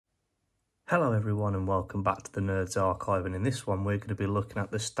Hello everyone and welcome back to the Nerds Archive, and in this one we're going to be looking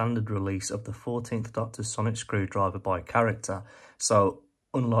at the standard release of the 14th Doctor's Sonic Screwdriver by character. So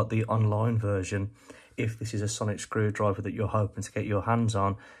unlike the online version, if this is a Sonic Screwdriver that you're hoping to get your hands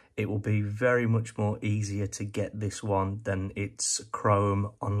on, it will be very much more easier to get this one than its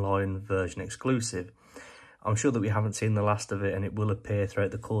Chrome online version exclusive. I'm sure that we haven't seen the last of it, and it will appear throughout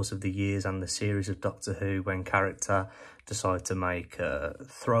the course of the years and the series of Doctor Who when character decide to make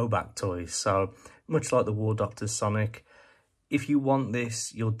throwback toys. So much like the War Doctor's Sonic, if you want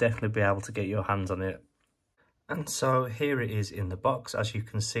this, you'll definitely be able to get your hands on it. And so here it is in the box. As you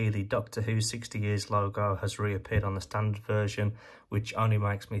can see, the Doctor Who 60 Years logo has reappeared on the standard version, which only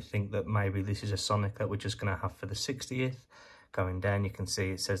makes me think that maybe this is a Sonic that we're just going to have for the 60th. Going down, you can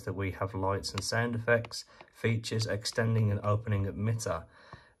see it says that we have lights and sound effects, features, extending and opening emitter.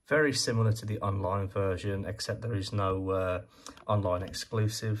 Very similar to the online version, except there is no online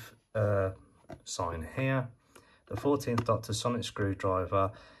exclusive sign here. The 14th Doctor Sonic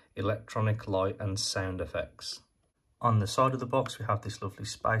Screwdriver, electronic light and sound effects. On the side of the box, we have this lovely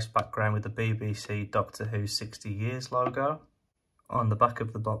space background with the BBC Doctor Who 60 Years logo. On the back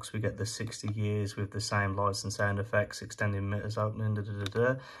of the box, we get the 60 years with the same lights and sound effects, extending emitters, opening,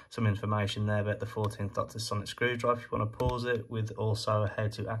 some information there about the 14th Doctor Sonic Screwdriver if you want to pause it, with also how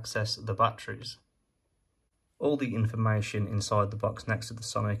to access the batteries. All the information inside the box next to the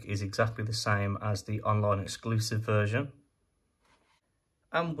Sonic is exactly the same as the online exclusive version.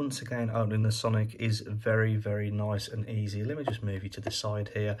 And once again, opening the Sonic is very, very nice and easy. Let me just move you to the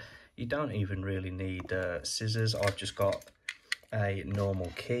side here. You don't even really need scissors. I've just got a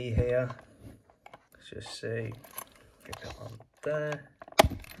normal key here. Let's just see, get that on there.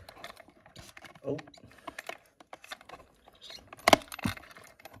 Oh,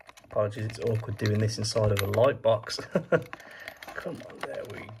 apologies, it's awkward doing this inside of a light box. Come on, there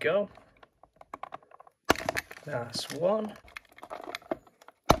we go. That's one,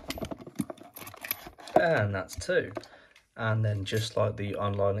 and that's two. And then just like the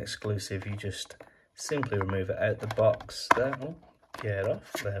online exclusive, you just simply remove it out the box there. Oh, get it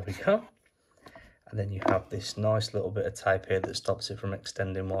off, there we go. And then you have this nice little bit of tape here that stops it from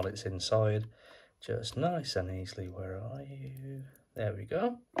extending while it's inside. Just nice and easily, where are you? There we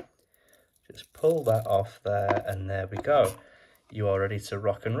go. Just pull that off there, and there we go. You are ready to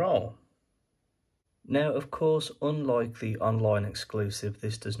rock and roll. Now, of course, unlike the online exclusive,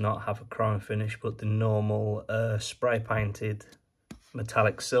 this does not have a chrome finish, but the normal spray painted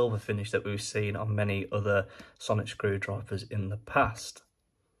metallic silver finish that we've seen on many other Sonic Screwdrivers in the past.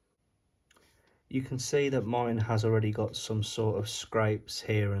 You can see that mine has already got some sort of scrapes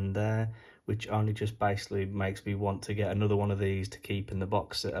here and there, which only just basically makes me want to get another one of these to keep in the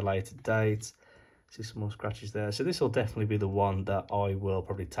box at a later date. See some more scratches there. So this will definitely be the one that I will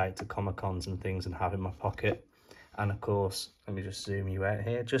probably take to Comic-Cons and things and have in my pocket. And of course, let me just zoom you out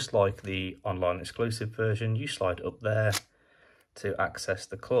here. Just like the online exclusive version, you slide up there to access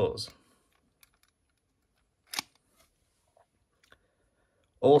the claws.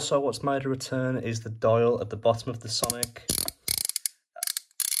 Also, what's made a return is the dial at the bottom of the Sonic.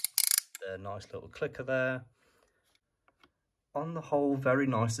 A nice little clicker there. On the whole, very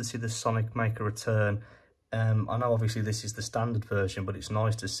nice to see the Sonic make a return. I know obviously this is the standard version, but it's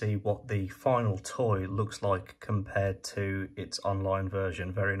nice to see what the final toy looks like compared to its online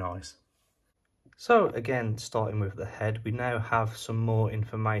version. Very nice. So again, starting with the head, we now have some more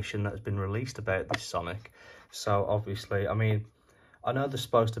information that has been released about this Sonic. So obviously, I mean, I know there's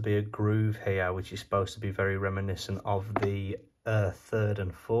supposed to be a groove here, which is supposed to be very reminiscent of the 3rd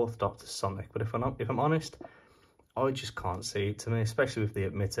and 4th Doctor Sonic. But if I'm honest, I just can't see it to me, especially with the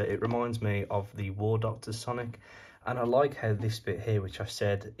emitter. It reminds me of the War Doctor's Sonic. And I like how this bit here, which I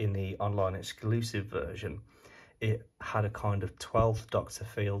said in the online exclusive version, it had a kind of 12th Doctor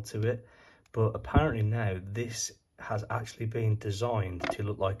feel to it. But apparently now this has actually been designed to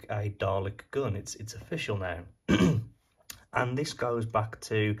look like a Dalek gun. It's official now. And this goes back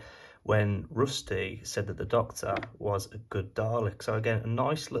to when Rusty said that the Doctor was a good Dalek. So again, a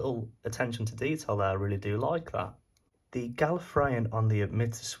nice little attention to detail there. I really do like that. The Gallifreyan on the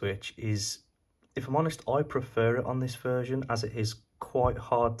emitter switch is, if I'm honest, I prefer it on this version, as it is quite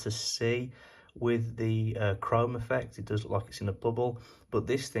hard to see with the chrome effect. It does look like it's in a bubble, but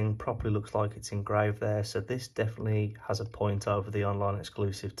this thing properly looks like it's engraved there, so this definitely has a point over the online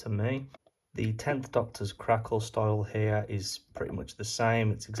exclusive to me. The 10th Doctor's crackle style here is pretty much the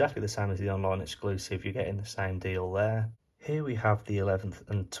same. It's exactly the same as the online exclusive. You're getting the same deal there. Here we have the 11th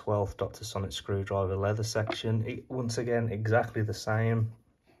and 12th Doctor Sonic Screwdriver leather section. Once again, exactly the same.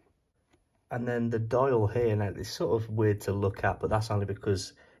 And then the dial here, now it's sort of weird to look at, but that's only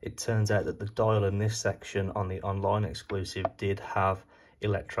because it turns out that the dial in this section on the online exclusive did have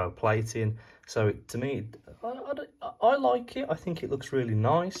electroplating. So to me, I like it. I think it looks really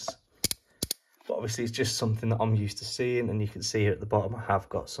nice. But obviously it's just something that I'm used to seeing, and you can see here at the bottom I have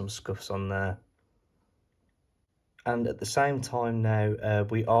got some scuffs on there. And at the same time now,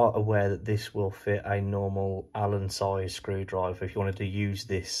 we are aware that this will fit a normal Allen size screwdriver if you wanted to use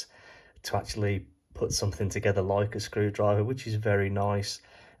this to actually put something together like a screwdriver, which is very nice.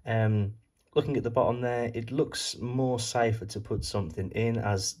 Looking at the bottom there, it looks more safer to put something in,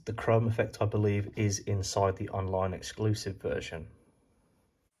 as the chrome effect, I believe, is inside the online exclusive version.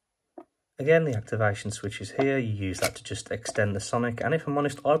 Again, the activation switch is here. You use that to just extend the Sonic, and if I'm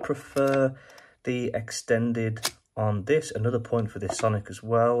honest, I prefer the extended on this. Another point for this Sonic as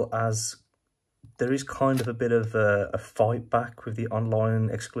well, as there is kind of a bit of a fight back with the online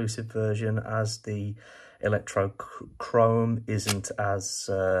exclusive version, as the electro chrome isn't as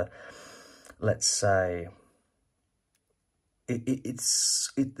let's say there's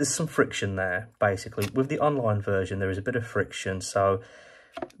some friction there. Basically with the online version there is a bit of friction, so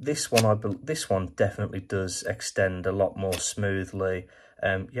this one definitely does extend a lot more smoothly.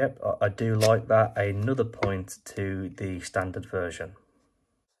 Yep, I do like that. Another point to the standard version.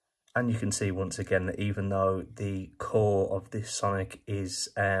 And you can see once again that even though the core of this Sonic is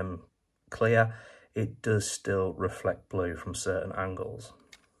clear, it does still reflect blue from certain angles.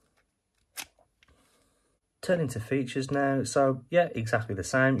 Turning to features now, so yeah, exactly the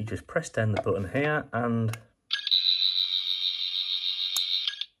same. You just press down the button here and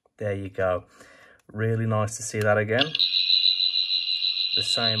there you go. Really nice to see that again. The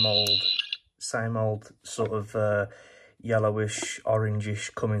same old sort of yellowish,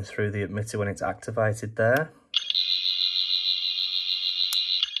 orangish coming through the emitter when it's activated there.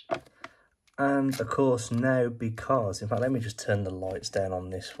 And of course now, because, in fact, let me just turn the lights down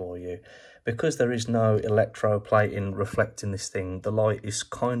on this for you. Because there is no electroplating reflecting this thing, the light is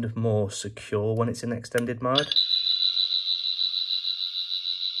kind of more secure when it's in extended mode.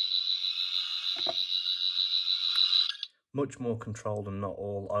 Much more controlled and not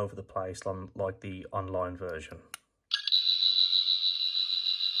all over the place like the online version.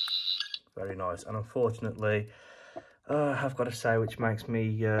 Very nice. And unfortunately, I have got to say, which makes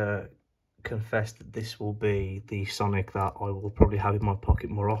me confess that this will be the Sonic that I will probably have in my pocket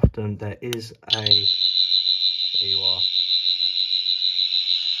more often. There is a... There you are.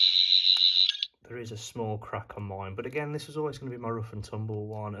 There is a small crack on mine, but again, this was always going to be my rough and tumble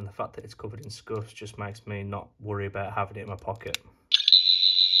one, and the fact that it's covered in scuffs just makes me not worry about having it in my pocket.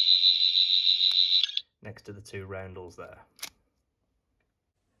 Next to the two roundels there.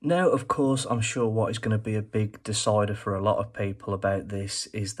 Now, of course, I'm sure what is going to be a big decider for a lot of people about this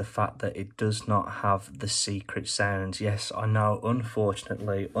is the fact that it does not have the secret sounds. Yes, I know,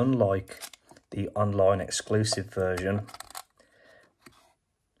 unfortunately, unlike the online exclusive version,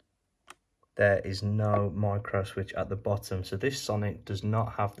 there is no micro switch at the bottom. So this Sonic does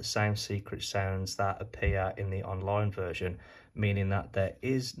not have the same secret sounds that appear in the online version, meaning that there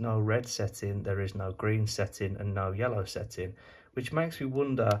is no red setting, there is no green setting, and no yellow setting, which makes me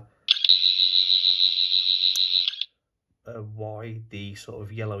wonder why the sort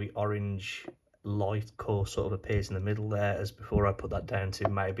of yellowy orange light core sort of appears in the middle there, as before I put that down to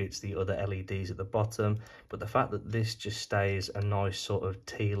maybe it's the other LEDs at the bottom. But the fact that this just stays a nice sort of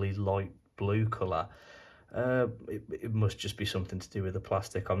tealy light blue colour, it must just be something to do with the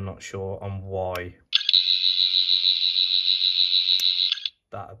plastic. I'm not sure on why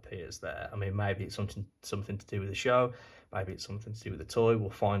that appears there. I mean, maybe it's something to do with the show, maybe it's something to do with the toy.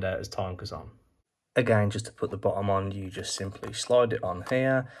 We'll find out as time goes on. Again, just to put the bottom on, you just simply slide it on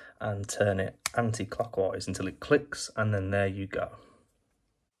here and turn it anti-clockwise until it clicks, and then there you go.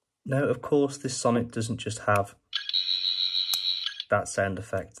 Now, of course, this Sonic doesn't just have that sound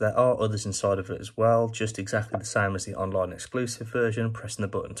effect. There are others inside of it as well, just exactly the same as the online exclusive version. Pressing the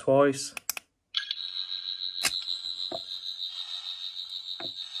button twice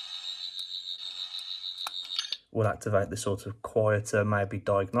will activate the sort of quieter, maybe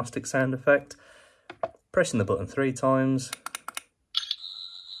diagnostic sound effect. Pressing the button 3 times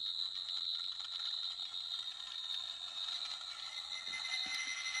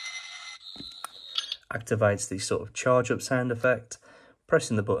activates the sort of charge up sound effect.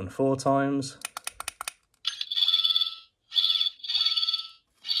 Pressing the button 4 times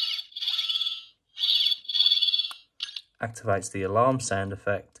activates the alarm sound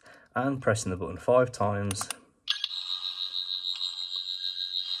effect, and pressing the button 5 times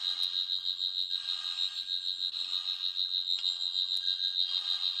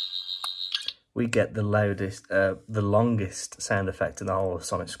we get the longest sound effect in the whole of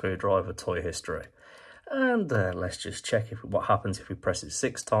sonic screwdriver toy history. And let's just check what happens if we press it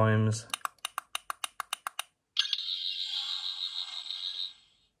 6 times.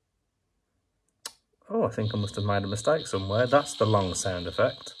 Oh, I think I must have made a mistake somewhere. That's the long sound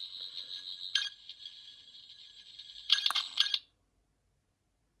effect.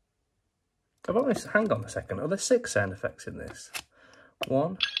 Hang on a second, are there 6 sound effects in this?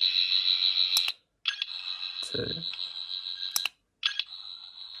 1, 2,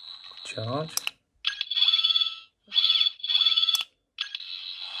 charge,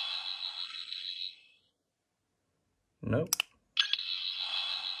 nope.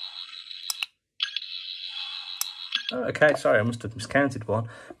 Oh, okay, sorry, I must have miscounted one.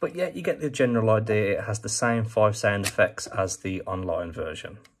 But yeah, you get the general idea. It has the same 5 sound effects as the online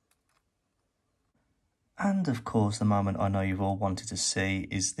version. And of course, the moment I know you've all wanted to see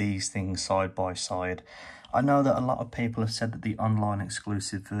is these things side by side. I know that a lot of people have said that the online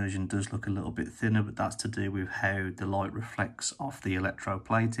exclusive version does look a little bit thinner, but that's to do with how the light reflects off the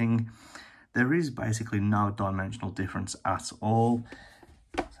electroplating. There is basically no dimensional difference at all.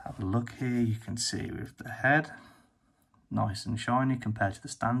 Let's have a look here. You can see with the head, nice and shiny compared to the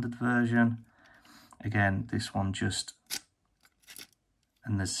standard version. Again, this one just,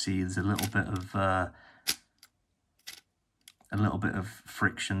 and there's a little bit of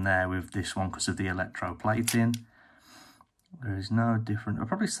friction there with this one because of the electroplating. There is no different. I'll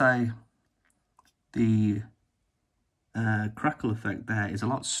probably say the crackle effect there is a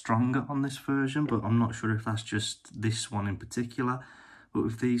lot stronger on this version, but I'm not sure if that's just this one in particular. But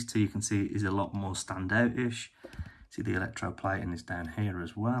with these two, you can see it is a lot more standout-ish. See, the electroplating is down here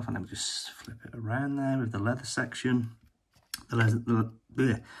as well. Let me just flip it around there with the leather section. The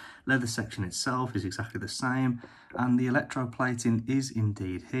leather section itself is exactly the same, and the electroplating is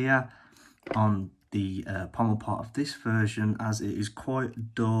indeed here on the pommel part of this version, as it is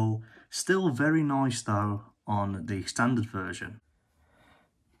quite dull. Still very nice though on the standard version.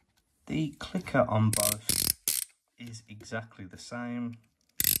 The clicker on both is exactly the same.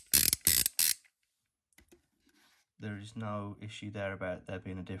 There is no issue there about there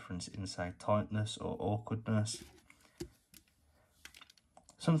being a difference in, say, tightness or awkwardness.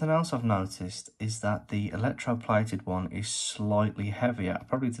 Something else I've noticed is that the electroplated one is slightly heavier,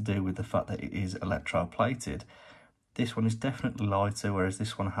 probably to do with the fact that it is electroplated. This one is definitely lighter, whereas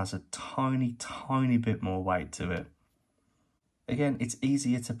this one has a tiny bit more weight to it. Again, it's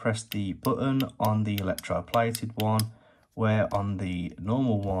easier to press the button on the electroplated one, where on the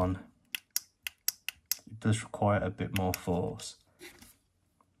normal one, it does require a bit more force.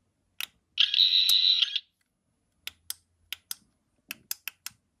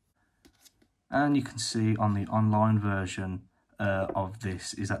 And you can see on the online version of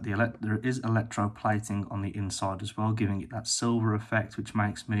this is that there is electroplating on the inside as well, giving it that silver effect, which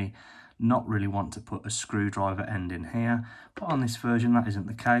makes me not really want to put a screwdriver end in here. But on this version, that isn't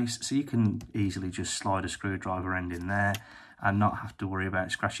the case, so you can easily just slide a screwdriver end in there and not have to worry about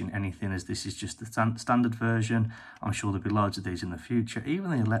scratching anything, as this is just the standard version. I'm sure there'll be loads of these in the future.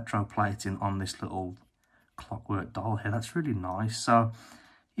 Even the electroplating on this little clockwork doll here, that's really nice. So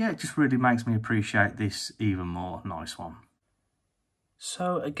yeah, it just really makes me appreciate this even more. Nice one.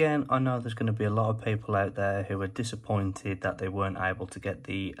 So again, I know there's going to be a lot of people out there who are disappointed that they weren't able to get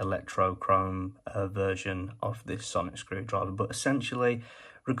the electrochrome version of this sonic screwdriver, but essentially,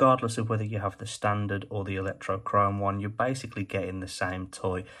 regardless of whether you have the standard or the electrochrome one, you're basically getting the same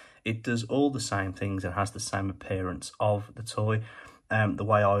toy. It does all the same things and has the same appearance of the toy. The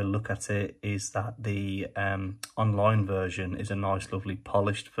way I look at it is that the online version is a nice, lovely,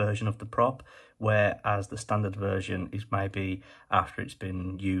 polished version of the prop, whereas the standard version is maybe after it's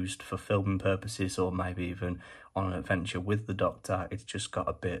been used for filming purposes or maybe even on an adventure with the Doctor, it's just got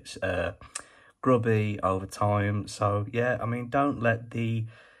a bit grubby over time. So yeah, I mean, don't let the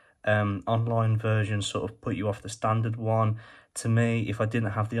online version sort of put you off the standard one. To me, if I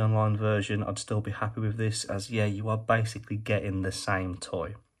didn't have the online version, I'd still be happy with this, as yeah, you are basically getting the same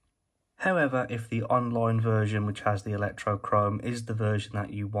toy. However, if the online version, which has the electrochrome, is the version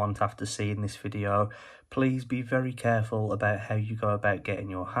that you want after seeing this video, please be very careful about how you go about getting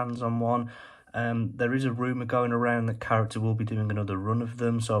your hands on one. There is a rumour going around that Character will be doing another run of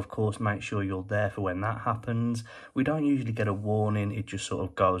them, so of course make sure you're there for when that happens. We don't usually get a warning, it just sort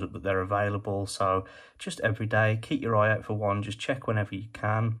of goes up that they're available, so just every day, keep your eye out for one, just check whenever you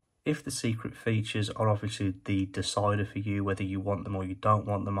can. If the secret features are obviously the decider for you, whether you want them or you don't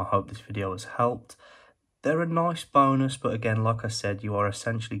want them, I hope this video has helped. they're a nice bonus, but again, like I said, you are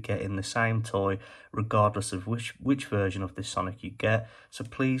essentially getting the same toy regardless of which version of this Sonic you get. So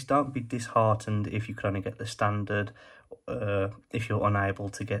please don't be disheartened if you can only get the standard, if you're unable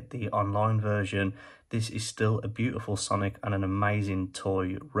to get the online version. This is still a beautiful Sonic and an amazing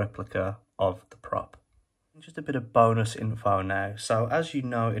toy replica of the prop. Just a bit of bonus info now. So as you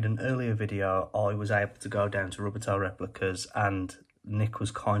know, in an earlier video, I was able to go down to Rubbertail Replicas and Nick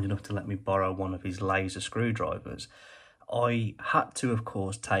was kind enough to let me borrow one of his laser screwdrivers. I had to, of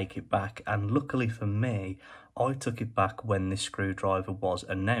course, take it back, and luckily for me, I took it back when this screwdriver was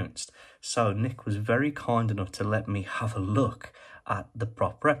announced. So Nick was very kind enough to let me have a look at the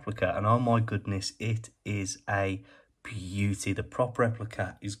prop replica, and oh my goodness, it is a beauty. The prop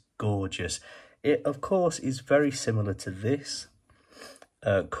replica is gorgeous. It, of course, is very similar to this,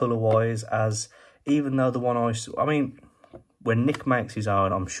 colour-wise, as even though the one I mean, when Nick makes his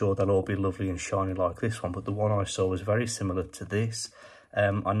own, I'm sure they'll all be lovely and shiny like this one, but the one I saw was very similar to this.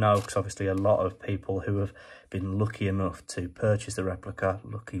 I know, because obviously a lot of people who have been lucky enough to purchase the replica,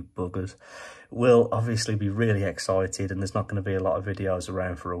 lucky buggers, will obviously be really excited, and there's not going to be a lot of videos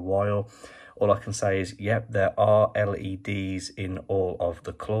around for a while. All I can say is, yep, there are LEDs in all of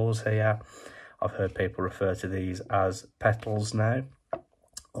the claws here. I've heard people refer to these as petals now,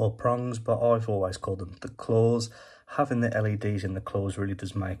 or prongs, but I've always called them the claws. Having the LEDs in the claws really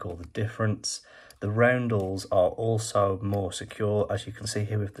does make all the difference. The roundels are also more secure. As you can see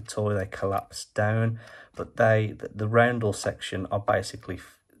here with the toy, they collapse down, but the roundel section are basically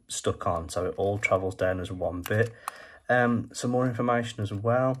stuck on, so it all travels down as one bit. Some more information as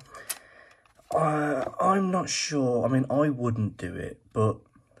well. I'm not sure, I mean, I wouldn't do it, but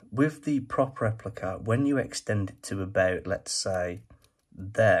with the prop replica, when you extend it to about, let's say,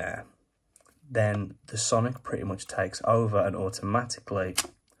 there, then the Sonic pretty much takes over and automatically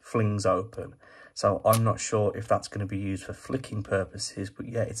flings open. So I'm not sure if that's going to be used for flicking purposes, but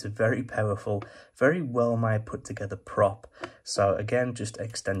yeah, it's a very powerful, very well made, put together prop. So again, just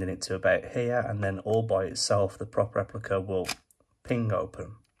extending it to about here, and then all by itself, the prop replica will ping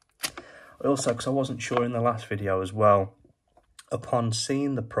open. Also, because I wasn't sure in the last video as well, upon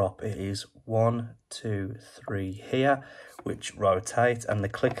seeing the prop, it is 1, 2, 3 here, which rotate, and the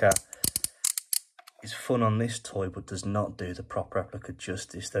clicker is fun on this toy, but does not do the prop replica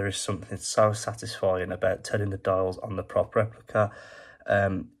justice. There is something so satisfying about turning the dials on the prop replica.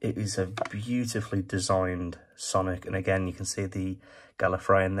 It is a beautifully designed Sonic, and again, you can see the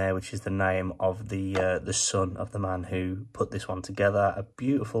Gallifrey in there, which is the name of the son of the man who put this one together. A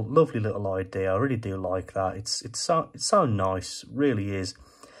beautiful, lovely little idea. I really do like that. It's so nice, really is.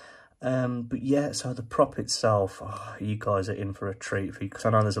 But yeah, so the prop itself, oh, you guys are in for a treat, because I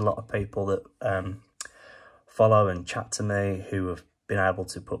know there's a lot of people that follow and chat to me who have been able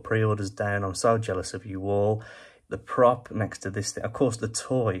to put pre-orders down. I'm so jealous of you all. The prop next to this thing, of course, the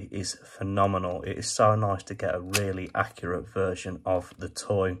toy is phenomenal. It is so nice to get a really accurate version of the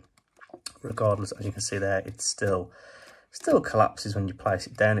toy. Regardless, as you can see there, it still collapses when you place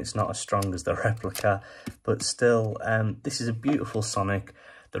it down. It's not as strong as the replica, but still, this is a beautiful Sonic.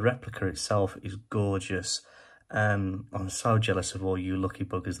 The replica itself is gorgeous. I'm so jealous of all you lucky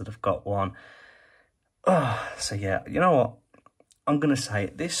buggers that have got one. Oh, so yeah, you know what? I'm going to say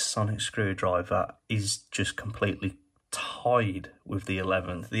it, this Sonic screwdriver is just completely tied with the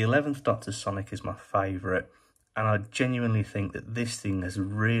 11th. The 11th Doctor Sonic is my favourite, and I genuinely think that this thing has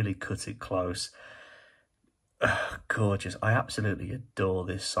really cut it close. Gorgeous. I absolutely adore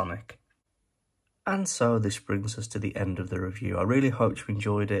this Sonic. And so this brings us to the end of the review. I really hope you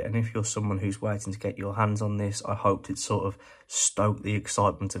enjoyed it, and if you're someone who's waiting to get your hands on this, I hoped it sort of stoked the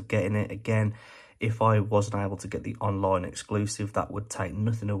excitement of getting it. Again, if I wasn't able to get the online exclusive, that would take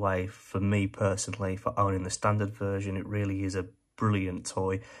nothing away for me personally for owning the standard version. It really is a brilliant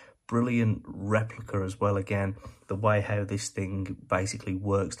toy, brilliant replica as well. Again, the way how this thing basically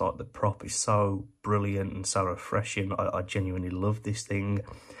works, like the prop, is so brilliant and so refreshing. I genuinely love this thing.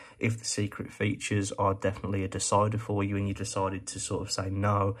 If the secret features are definitely a decider for you and you decided to sort of say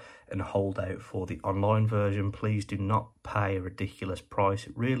no and hold out for the online version, please do not pay a ridiculous price.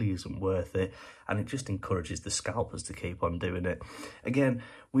 It really isn't worth it, and it just encourages the scalpers to keep on doing it. Again,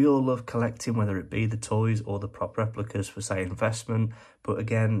 we all love collecting, whether it be the toys or the prop replicas for, say, investment, but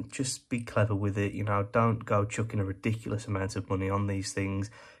again, just be clever with it. You know, don't go chucking a ridiculous amount of money on these things.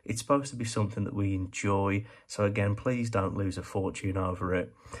 It's supposed to be something that we enjoy, so again, please don't lose a fortune over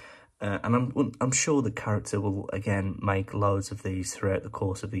it. And I'm sure the character will, again, make loads of these throughout the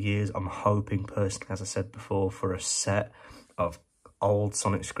course of the years. I'm hoping, personally, as I said before, for a set of old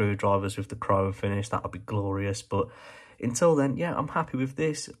Sonic screwdrivers with the chrome finish. That would be glorious. But until then, yeah, I'm happy with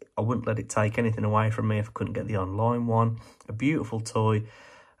this. I wouldn't let it take anything away from me if I couldn't get the online one. A beautiful toy.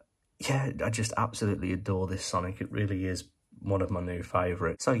 Yeah, I just absolutely adore this Sonic. It really is one of my new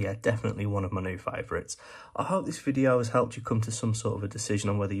favourites. So yeah, definitely one of my new favourites. I hope this video has helped you come to some sort of a decision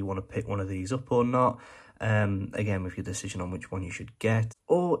on whether you want to pick one of these up or not. Again, with your decision on which one you should get.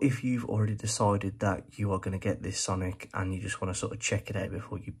 Or if you've already decided that you are going to get this Sonic and you just want to sort of check it out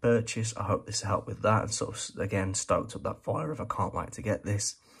before you purchase, I hope this helped with that and sort of, again, stoked up that fire of I can't wait to get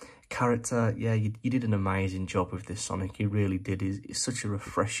this. Character, yeah, you did an amazing job with this Sonic. You really did. It's such a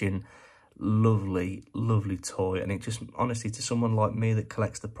refreshing, lovely toy, and it just, honestly, to someone like me that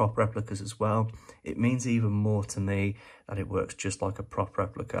collects the prop replicas as well, it means even more to me that it works just like a prop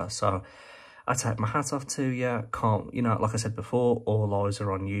replica. So I take my hat off to you. Can't, you know, like I said before, all eyes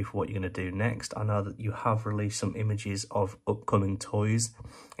are on you for what you're going to do next. I know that you have released some images of upcoming toys.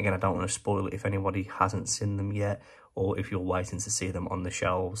 Again, I don't want to spoil it if anybody hasn't seen them yet, or if you're waiting to see them on the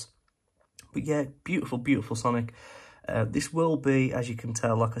shelves. But yeah, beautiful Sonic. This will be, as you can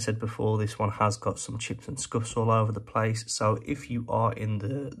tell, like I said before, this one has got some chips and scuffs all over the place. So if you are in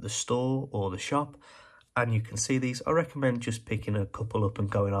the store or the shop and you can see these, I recommend just picking a couple up and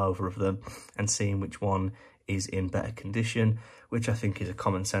going over of them and seeing which one is in better condition, which I think is a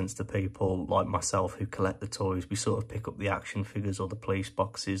common sense to people like myself who collect the toys. We sort of pick up the action figures or the police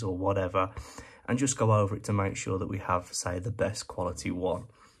boxes or whatever and just go over it to make sure that we have, say, the best quality one.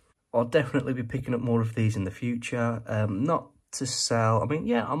 I'll definitely be picking up more of these in the future, not to sell. I mean,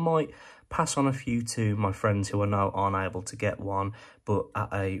 yeah, I might pass on a few to my friends who I know aren't able to get one, but at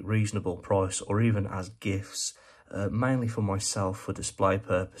a reasonable price or even as gifts, mainly for myself for display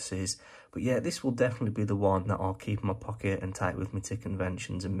purposes. But yeah, this will definitely be the one that I'll keep in my pocket and take with me to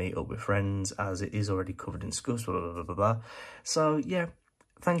conventions and meet up with friends, as it is already covered in scuffs, blah, blah, blah, blah, blah. So yeah,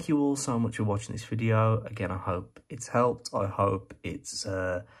 thank you all so much for watching this video. Again, I hope it's helped. I hope it's...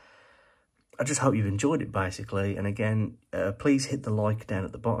 I just hope you've enjoyed it, basically. And again, please hit the like down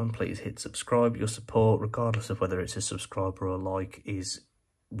at the bottom. Please hit subscribe. Your support, regardless of whether it's a subscribe or a like, is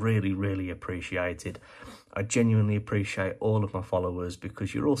really appreciated. I genuinely appreciate all of my followers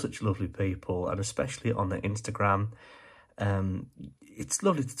because you're all such lovely people, and especially on the Instagram. It's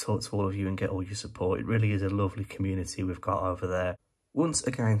lovely to talk to all of you and get all your support. It really is a lovely community we've got over there. Once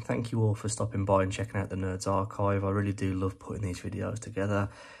again, thank you all for stopping by and checking out the Nerds Archive. I really do love putting these videos together.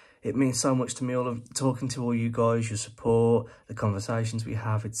 It means so much to me, all of talking to all you guys, your support, the conversations we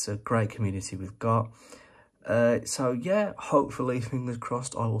have. It's a great community we've got. So yeah, hopefully, fingers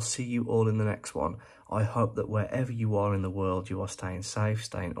crossed, I will see you all in the next one. I hope that wherever you are in the world, you are staying safe,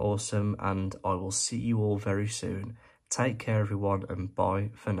 staying awesome, and I will see you all very soon. Take care, everyone, and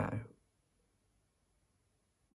bye for now.